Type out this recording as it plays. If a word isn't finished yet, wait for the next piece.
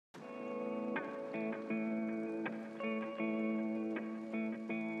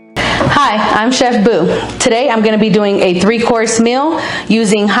Hi, I'm Chef Boo. Today I'm going to be doing a 3-course meal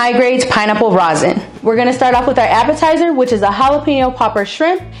using high grades pineapple rosin. We're going to start off with our appetizer, which is a jalapeno popper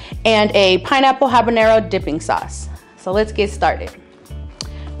shrimp and a pineapple habanero dipping sauce. So let's get started.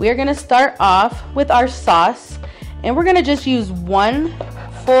 We are going to start off with our sauce, and we're going to just use 1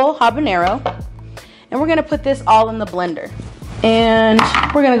 full habanero, and we're going to put this all in the blender. And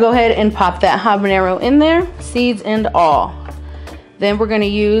we're going to go ahead and pop that habanero in there, seeds and all. Then we're going to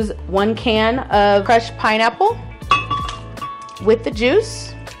use 1 can of crushed pineapple with the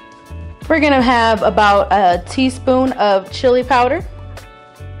juice. We're going to have about a teaspoon of chili powder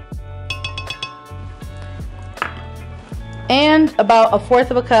and about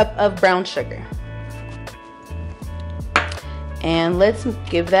 1/4 cup of brown sugar. And let's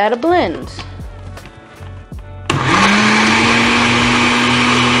give that a blend.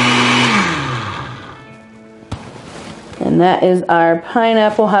 And that is our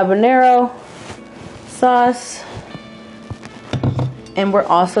pineapple habanero sauce. And we're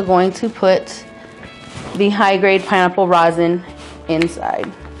also going to put the high-grade pineapple rosin inside.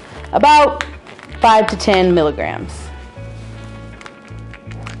 About 5 to 10 milligrams.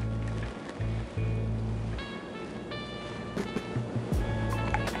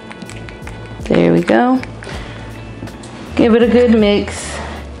 There we go. Give it a good mix.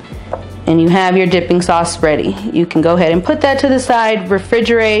 And you have your dipping sauce ready. You can go ahead and put that to the side,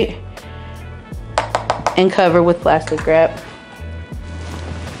 refrigerate, and cover with plastic wrap.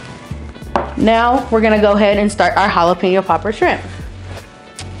 Now we're gonna go ahead and start our jalapeno popper shrimp.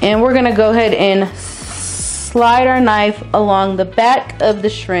 And we're gonna go ahead and slide our knife along the back of the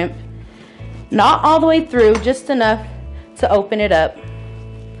shrimp, not all the way through, just enough to open it up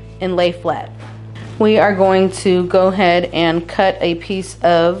and lay flat. We are going to go ahead and cut a piece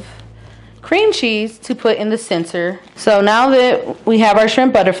of cream cheese to put in the center. So now that we have our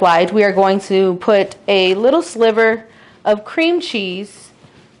shrimp butterflies, we are going to put a little sliver of cream cheese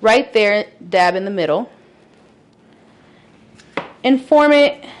right there, dab in the middle, and form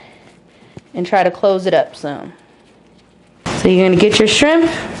it and try to close it up some. So you're going to get your shrimp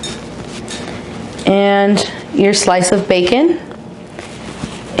and your slice of bacon,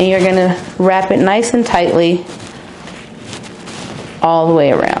 and you're going to wrap it nice and tightly all the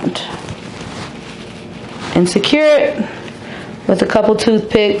way around. And secure it with a couple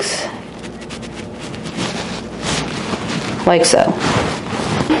toothpicks, like so.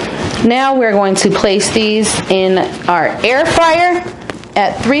 Now we're going to place these in our air fryer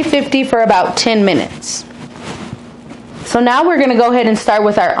at 350 for about 10 minutes. So now we're going to go ahead and start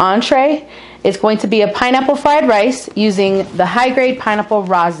with our entree. It's going to be a pineapple fried rice using the high-grade pineapple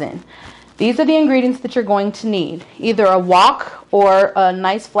rosin. These are the ingredients that you're going to need. Either a wok or a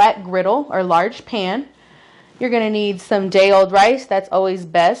nice flat griddle or large pan. You're going to need some day-old rice, that's always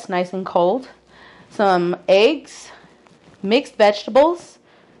best, nice and cold. Some eggs, mixed vegetables,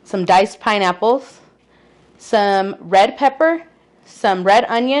 some diced pineapples, some red pepper, some red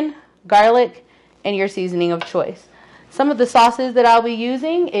onion, garlic, and your seasoning of choice. Some of the sauces that I'll be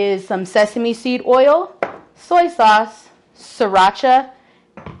using is some sesame seed oil, soy sauce, sriracha,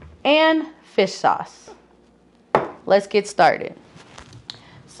 and fish sauce. Let's get started.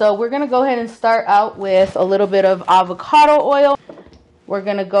 So we're going to go ahead and start out with a little bit of avocado oil. We're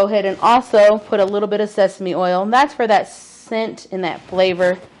going to go ahead and also put a little bit of sesame oil, and that's for that scent and that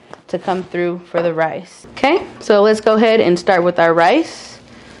flavor to come through for the rice. Okay, so let's go ahead and start with our rice.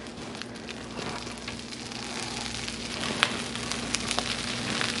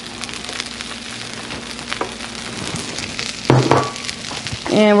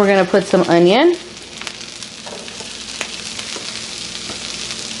 And we're going to put some onion.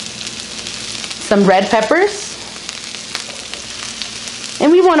 Some red peppers, and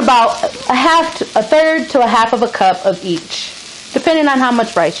we want about a third to a half of a cup of each, depending on how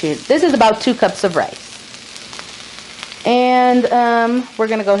much rice you use. This is about 2 cups of rice. And we're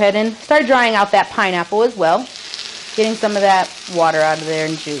going to go ahead and start drying out that pineapple as well, getting some of that water out of there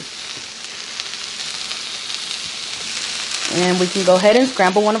and juice. And we can go ahead and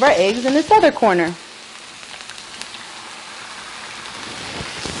scramble one of our eggs in this other corner.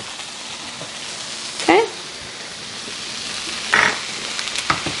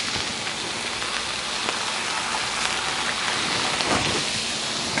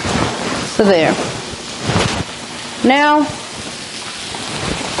 So there. Now,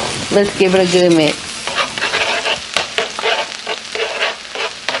 let's give it a good mix.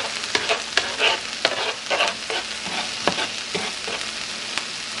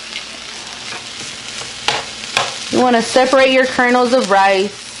 You want to separate your kernels of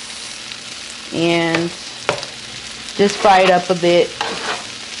rice and just fry it up a bit.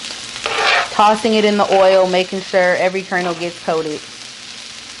 tossing it in the oil, making sure every kernel gets coated.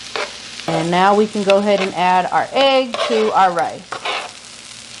 And now we can go ahead and add our egg to our rice.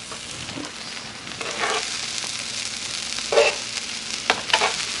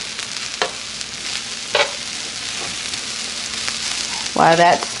 While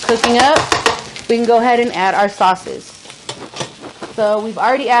that's cooking up, we can go ahead and add our sauces. So we've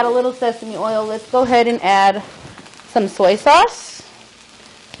already added a little sesame oil. Let's go ahead and add some soy sauce.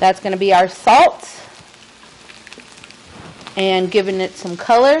 That's going to be our salt. And giving it some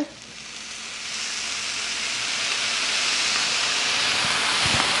color.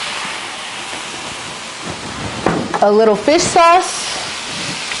 A little fish sauce.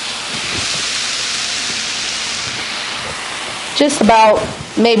 Just about,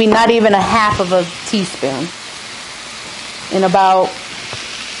 maybe not even a half of a teaspoon. And about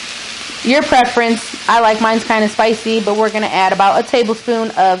your preference. I like mine's kind of spicy, but we're going to add about a tablespoon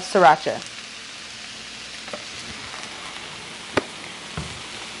of sriracha.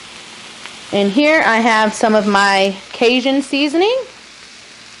 And here I have some of my Cajun seasoning.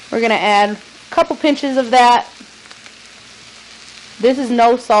 We're going to add a couple pinches of that. This is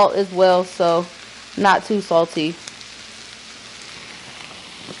no salt as well, so not too salty.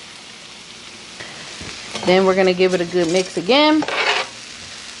 Then we're going to give it a good mix again.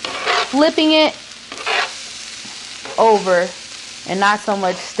 Flipping it over and not so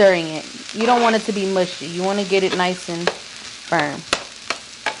much stirring it. You don't want it to be mushy. You want to get it nice and firm.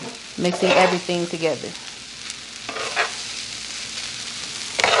 Mixing everything together.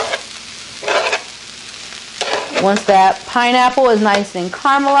 Once that pineapple is nice and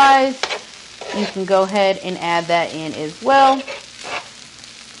caramelized, you can go ahead and add that in as well.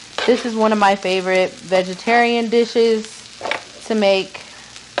 This is one of my favorite vegetarian dishes to make.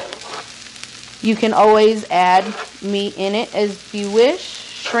 You can always add meat in it as you wish.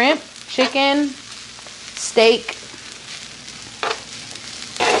 Shrimp, chicken, steak.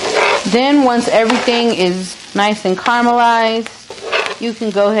 Then once everything is nice and caramelized, you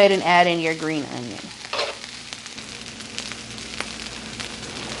can go ahead and add in your green onion.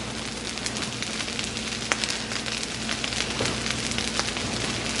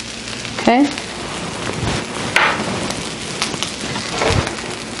 Okay.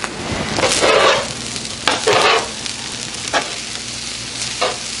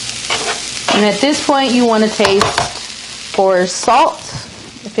 And at this point you want to taste for salt,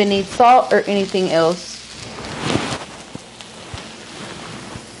 if it needs salt or anything else.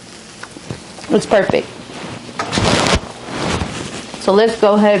 It's perfect. So let's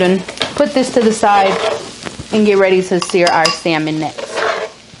go ahead and put this to the side and get ready to sear our salmon next.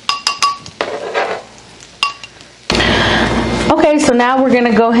 Okay, so now we're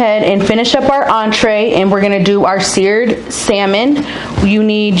going to go ahead and finish up our entree, and we're going to do our seared salmon. You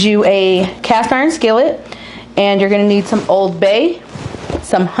need a cast iron skillet, and you're going to need some Old Bay,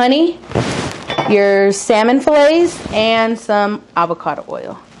 some honey, your salmon fillets, and some avocado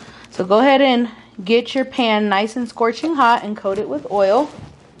oil. So go ahead and get your pan nice and scorching hot and coat it with oil.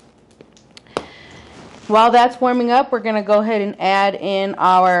 While that's warming up, we're going to go ahead and add in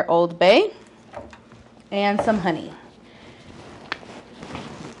our Old Bay and some honey.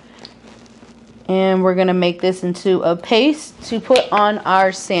 And we're going to make this into a paste to put on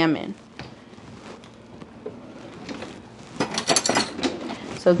our salmon.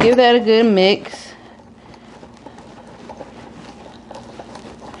 So give that a good mix.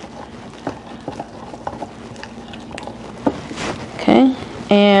 Okay,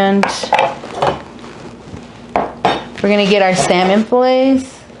 and we're going to get our salmon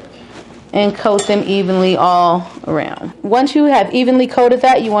fillets and coat them evenly all around. Once you have evenly coated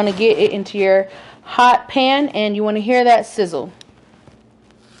that, you want to get it into your hot pan and you want to hear that sizzle.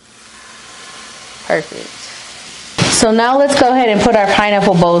 Perfect. So now let's go ahead and put our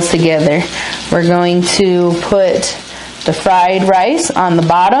pineapple bowls together. We're going to put the fried rice on the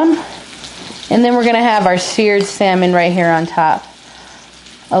bottom, and then we're going to have our seared salmon right here on top,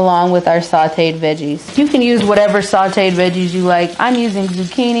 along with our sauteed veggies. You can use whatever sauteed veggies you like. I'm using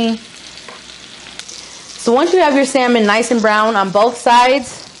zucchini. So once you have your salmon nice and brown on both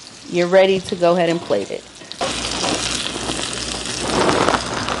sides, you're ready to go ahead and plate it.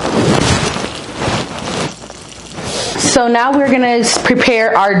 So now we're going to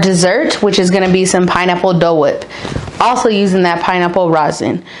prepare our dessert, which is going to be some pineapple Dole Whip. Also using that pineapple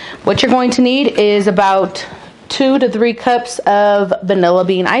rosin. What you're going to need is about 2 to 3 cups of vanilla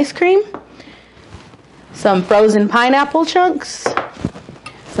bean ice cream, some frozen pineapple chunks,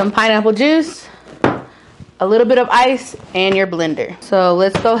 some pineapple juice, a little bit of ice, and your blender. So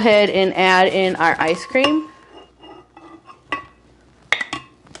let's go ahead and add in our ice cream.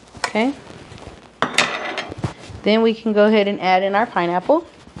 Okay, Then we can go ahead and add in our pineapple.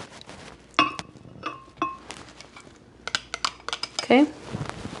 Okay.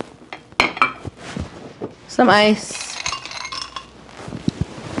 Some ice.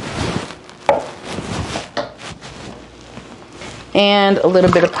 And a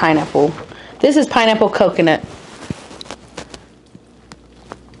little bit of pineapple. This is pineapple coconut.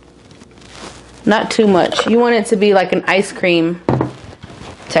 Not too much. You want it to be like an ice cream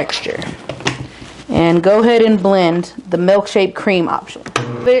texture. And go ahead and blend the milkshake cream option.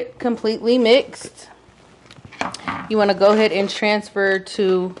 It completely mixed. You want to go ahead and transfer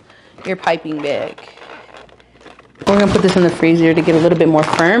to your piping bag. We're going to put this in the freezer to get a little bit more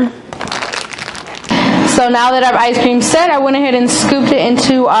firm. So now that our ice cream's set, I went ahead and scooped it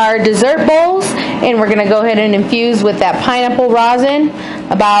into our dessert bowls. And we're going to go ahead and infuse with that pineapple rosin.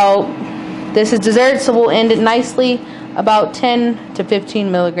 This is dessert, so we'll end it nicely. About 10 to 15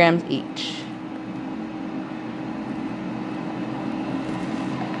 milligrams each.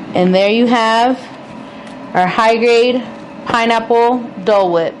 And there you have our high-grade pineapple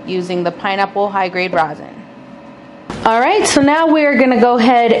Dole Whip using the pineapple high-grade rosin. Alright, so now we're going to go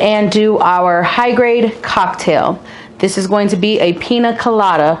ahead and do our high-grade cocktail. This is going to be a pina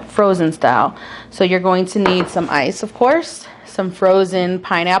colada frozen style. So you're going to need some ice, of course, some frozen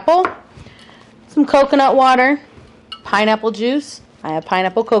pineapple, some coconut water, pineapple juice, I have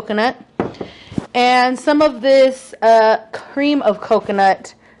pineapple coconut, and some of this cream of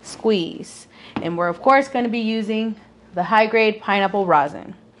coconut squeeze. And we're of course going to be using the high-grade pineapple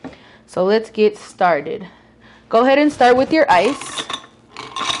rosin. So let's get started. Go ahead and start with your ice.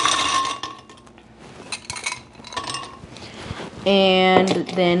 And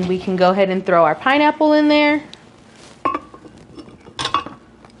then we can go ahead and throw our pineapple in there.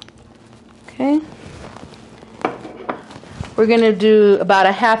 Okay. We're going to do about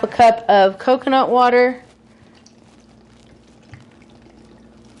a half a cup of coconut water.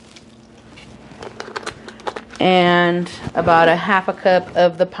 And about a half a cup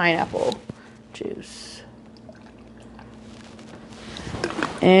of the pineapple juice.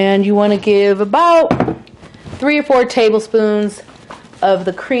 And you want to give about 3 or 4 tablespoons of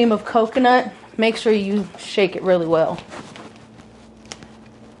the cream of coconut. Make sure you shake it really well.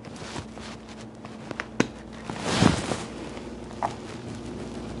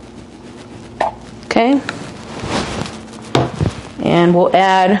 Okay. And we'll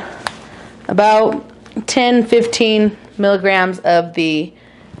add about 10-15 milligrams of the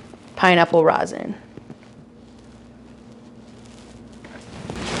pineapple rosin.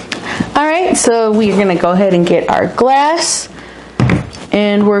 Alright, so we're going to go ahead and get our glass,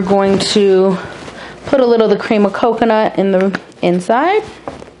 and we're going to put a little of the cream of coconut in the inside,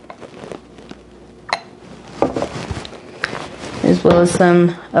 as well as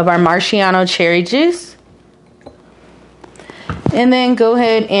some of our Marciano cherry juice. And then go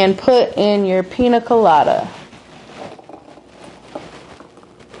ahead and put in your pina colada.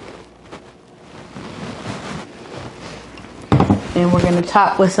 And we're going to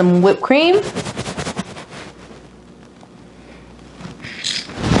top with some whipped cream.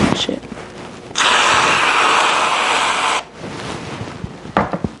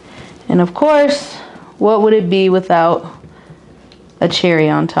 And of course, what would it be without a cherry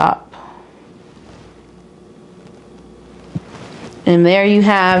on top? And there you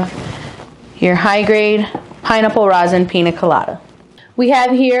have your high-grade pineapple rosin pina colada. We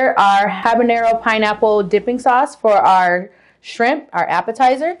have here our habanero pineapple dipping sauce for our shrimp, our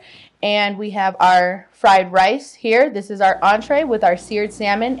appetizer. And we have our fried rice here. This is our entree with our seared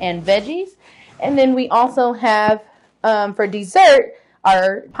salmon and veggies. And then we also have, for dessert,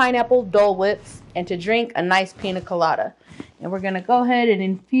 our pineapple Dole Whips, and to drink, a nice pina colada. And we're going to go ahead and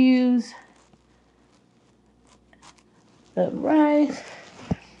infuse the rice.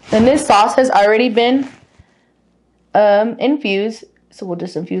 And this sauce has already been infused, so we'll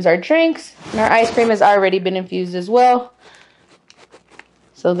just infuse our drinks. And our ice cream has already been infused as well.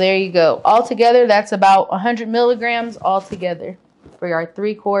 So there you go. Altogether, that's about 100 milligrams altogether for our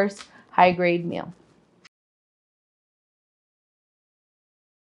 3-course high-grade meal.